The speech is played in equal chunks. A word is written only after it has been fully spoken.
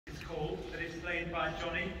called that is played by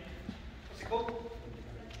Johnny. What's it called?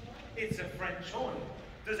 It's a French horn.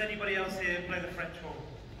 Does anybody else here play the French horn?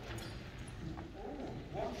 Oh,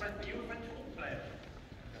 what French? Are you a French horn player?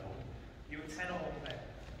 No. You're a tenor horn player.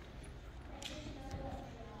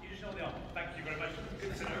 You just know the arm. Thank you very much.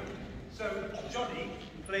 Good to know. So Johnny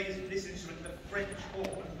plays this instrument, the French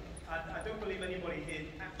horn, and I don't believe anybody here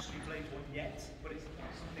actually plays one yet, but it's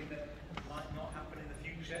something that might not happen in the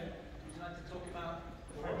future. Would you like to talk about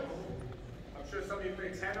the French horn? I'm sure some of you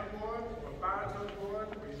play tenor horn, or baritone horn,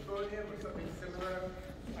 or euphonium, or something similar.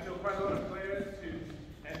 I know quite a lot of players who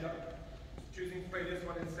end up choosing to play this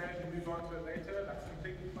one instead and move on to it later. That's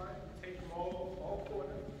completely fine. Take them all for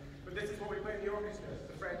them. But this is what we play in the orchestra,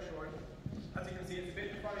 the French horn. As you can see, it's a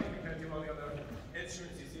bit funny compared to all the other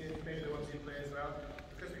instruments you see, maybe the ones you play as well,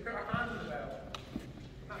 because we put our hand on the bell.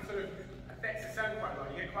 That sort of affects the sound quite a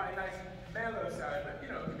lot. You get quite a nice mellow sound, but you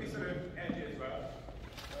know, it can be sort of edgy as well.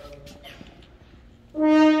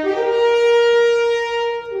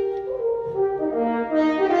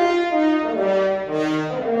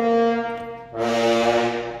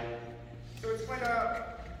 So it's quite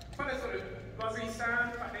a sort of buzzy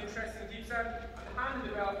sound, quite an interesting deep sound, and the hand in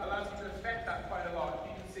the bell allows you to affect that quite a lot.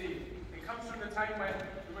 You can see it comes from the time when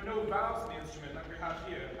there were no valves in the instrument like we have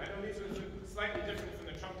here. I know these are slightly different from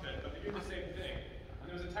the trumpet, but they do the same thing. And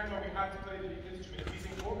there was a time when we had to play the instrument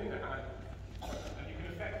using only the hand, and you can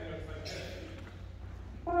affect the notes like this.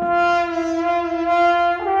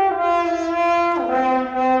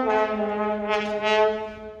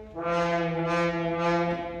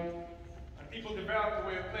 And people developed a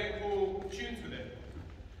way of playing whole tunes with it.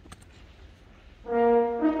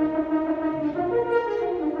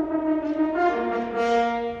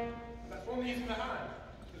 That's only using the hand.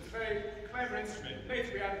 It's a very clever instrument.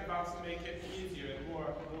 Later we added the valves to make it easier and more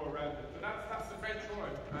rounded. But that's the French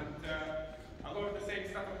horn. And a lot of the same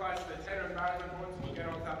stuff applies to the tenor and baritone horns, and we'll get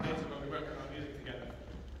on to that later when we work on our music together.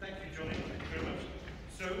 Thank you, Johnny. Thank you very much.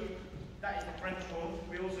 So, that is the French horn.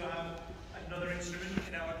 We also have another instrument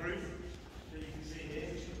in our group that you can see here,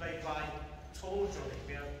 which is played by Tall Johnny.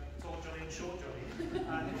 We have Tall Johnny and Short Johnny.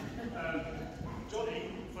 And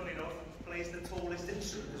Johnny, funnily enough, plays the tallest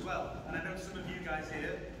instrument as well. And I know some of you guys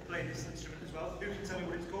here play this instrument as well. Who can tell me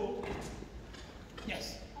what it's called?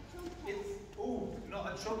 Yes. It's, not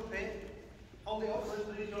a trumpet. Hold it up for us,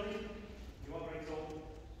 please, Johnny. You are very tall.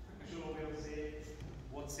 I'm sure we'll be able to see it.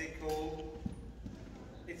 What's it called?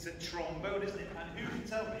 It's a trombone, isn't it? And who can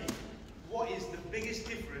tell me what is the biggest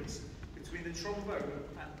difference between the trombone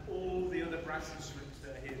and all the other brass instruments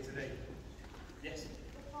that are here today? Yes?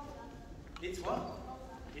 It's what?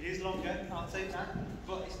 It is longer, I'll take that,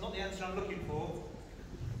 but it's not the answer I'm looking for.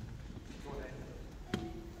 Go on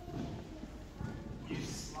then. You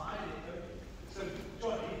slide it. So,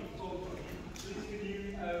 Johnny, please can you,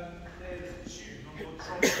 there's a tune on your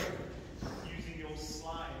trombone using your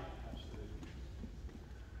slide.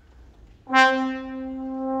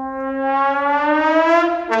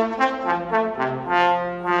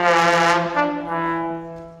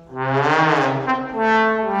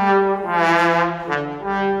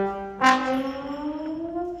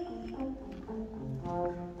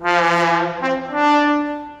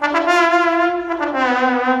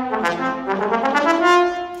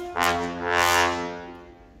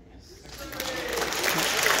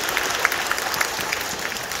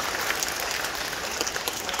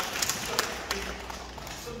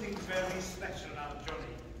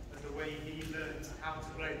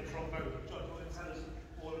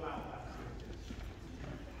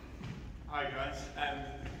 Hi guys.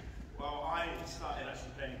 Well, I started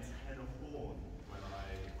actually playing tenor horn when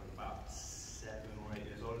I was about 7 or 8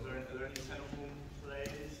 years old. Are there any tenor horn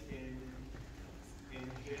players in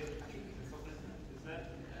here? Is there?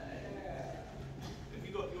 Have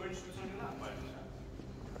you got your instruments on your lap?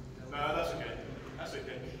 No, that's okay. That's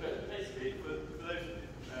okay. But basically, for those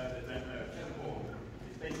that don't know, tenor horn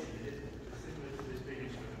is basically similar to this big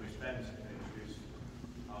instrument which Ben's going to introduce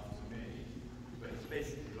after me. But it's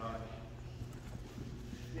basically like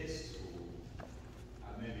this tall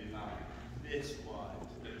and maybe about this wide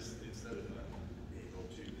instead of a big or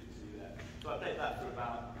 2 big, see there. So I played that for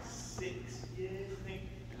about 6 years, I think,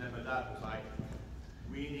 and then my dad was like,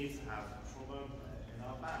 we need to have a trombone player in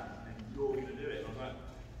our band, and you're going to do it. And I was like,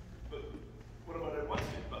 but what if I don't want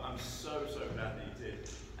it? But I'm so glad that you did.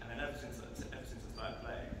 And then ever since I started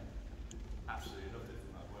playing, absolutely loved it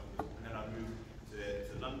from that point. And then I moved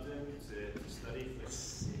to London to study for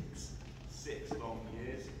six long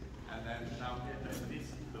years, and then now I'm here playing with these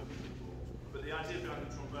lovely people. But the idea behind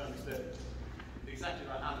the trombone is that, exactly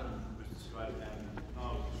like Adam was describing and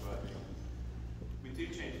Niall was describing, we do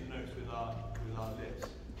change the notes with our lips,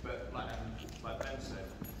 but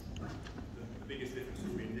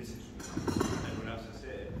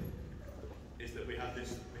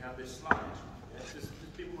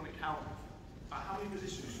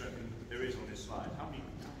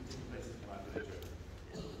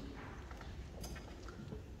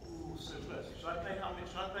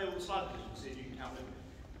play all the slide positions, see if you can count with me.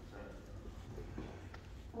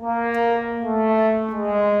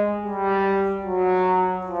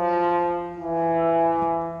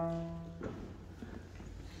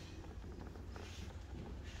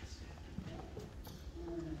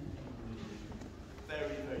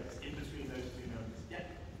 Very, very, in between those two notes. Yeah.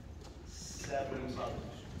 7 slide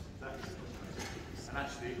positions. Exactly. And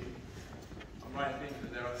actually, I'm right in thinking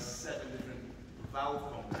that there are 7 different valve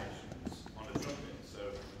combinations on a trumpet, so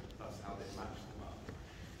that's how they match them up.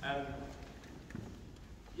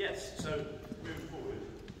 Yes, so moving forward.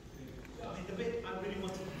 I mean, the bit I really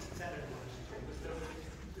wanted to tell everyone was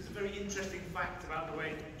there's a very interesting fact about the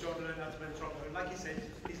way John learned how to play the trombone. Like he said,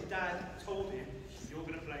 his dad told him, you're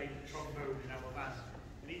going to play trombone in our band.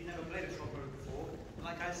 And he'd never played a trombone before. And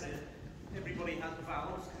like I said, everybody has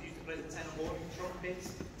valves, because he used to play the tenor horn,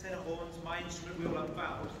 trumpets, tenor horns, my instrument, we all have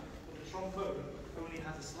valves. But the trombone only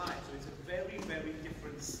has a slide, so it's a very, very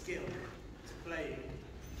different skill to playing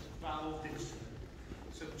a valved instrument.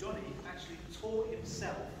 So Johnny actually taught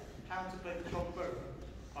himself how to play the trombone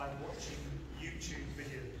by watching YouTube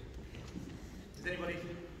videos. Has anybody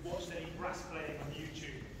watched any brass playing on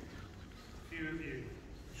YouTube? A few of you.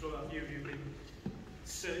 I'm sure a few of you have been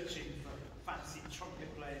searching for fancy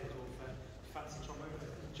trumpet players or for fancy trombone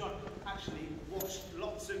players. John actually watched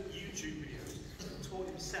lots of YouTube videos and taught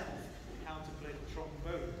himself how to play the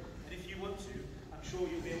trombone. And if you want to, I'm sure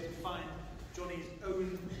you'll be able to find Johnny's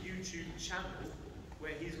own YouTube channel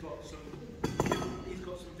where he's got some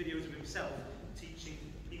videos of himself teaching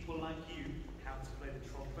people like you how to play the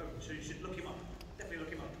trombone. So you should look him up. Definitely look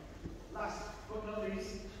him up. Last but not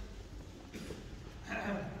least,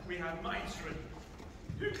 we have my instrument.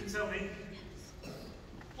 Who can tell me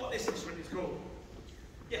what this instrument is called?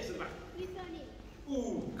 Yes, at the back. Euphonium.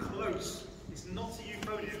 Ooh, close. It's not a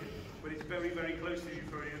euphonium, but it's very, very close to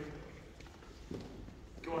euphonium.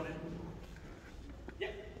 Go on then.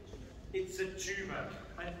 Yep. It's a tuba.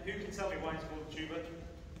 And who can tell me why it's called a tuba?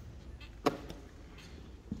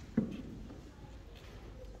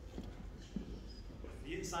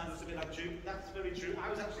 The inside looks a bit like a tube. That's very true. I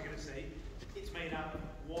was actually going to say it's made out of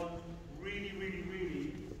one really, really,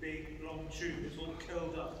 really big long tube. It's all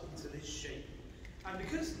curled up into this shape. And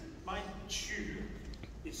because my tube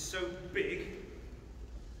is so big,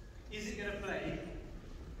 is it going to play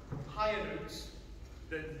higher notes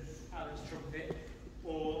than Alan's trumpet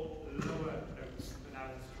or lower notes than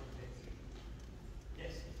Alan's trumpet?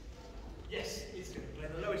 Yes. Yes, it's going to play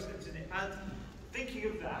the lowest notes, isn't it? And thinking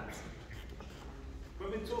of that,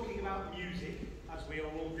 when we're talking about music, as we are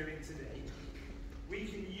all doing today, we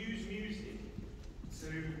can use music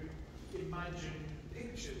to imagine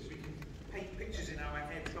pictures. We can paint pictures in our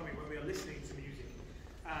heads, can't we, when we are listening to music.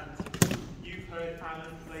 And you've heard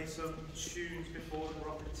Alan play some tunes before that were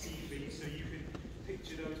off the TV, so you can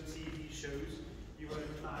picture those TV shows. You heard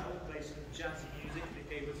Niall play some jazzy music, and it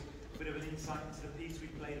gave us a bit of an insight into the piece we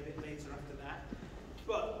played a bit later after that.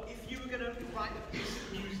 But if you were going to write a piece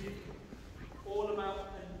of music all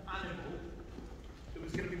about an animal that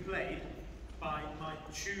was going to be played by my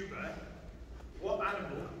tuba, what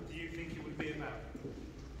animal do you think it would be about?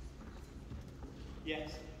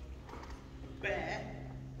 Yes? Bear?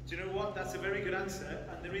 Do you know what? That's a very good answer,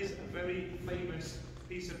 and there is a very famous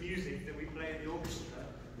piece of music that we play in the orchestra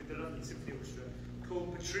with the London Symphony Orchestra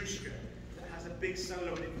called Petrushka that has a big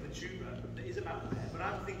solo in it for the tuba that is about a bear. But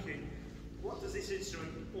I'm thinking, what does this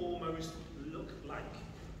instrument almost look like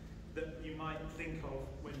that you might think of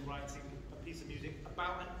when writing a piece of music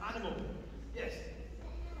about an animal? Yes?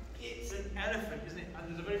 It's an elephant, isn't it? And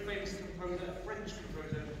there's a very famous composer, a French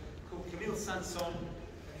composer called Camille Saint-Saëns.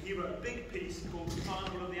 He wrote a big piece called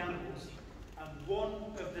Carnival of the Animals. And one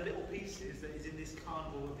of the little pieces that is in this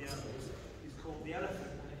Carnival of the Animals is called The Elephant,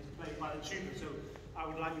 and it is played by the tuba. So I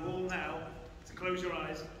would like you all now to close your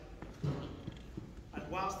eyes. And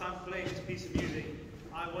whilst I'm playing this piece of music,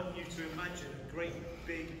 I want you to imagine a great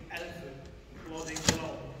big elephant plodding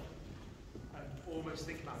along, and almost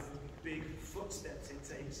think about the big footsteps it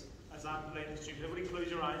takes as I'm playing this tune. Everybody close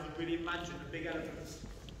your eyes and really imagine the big elephants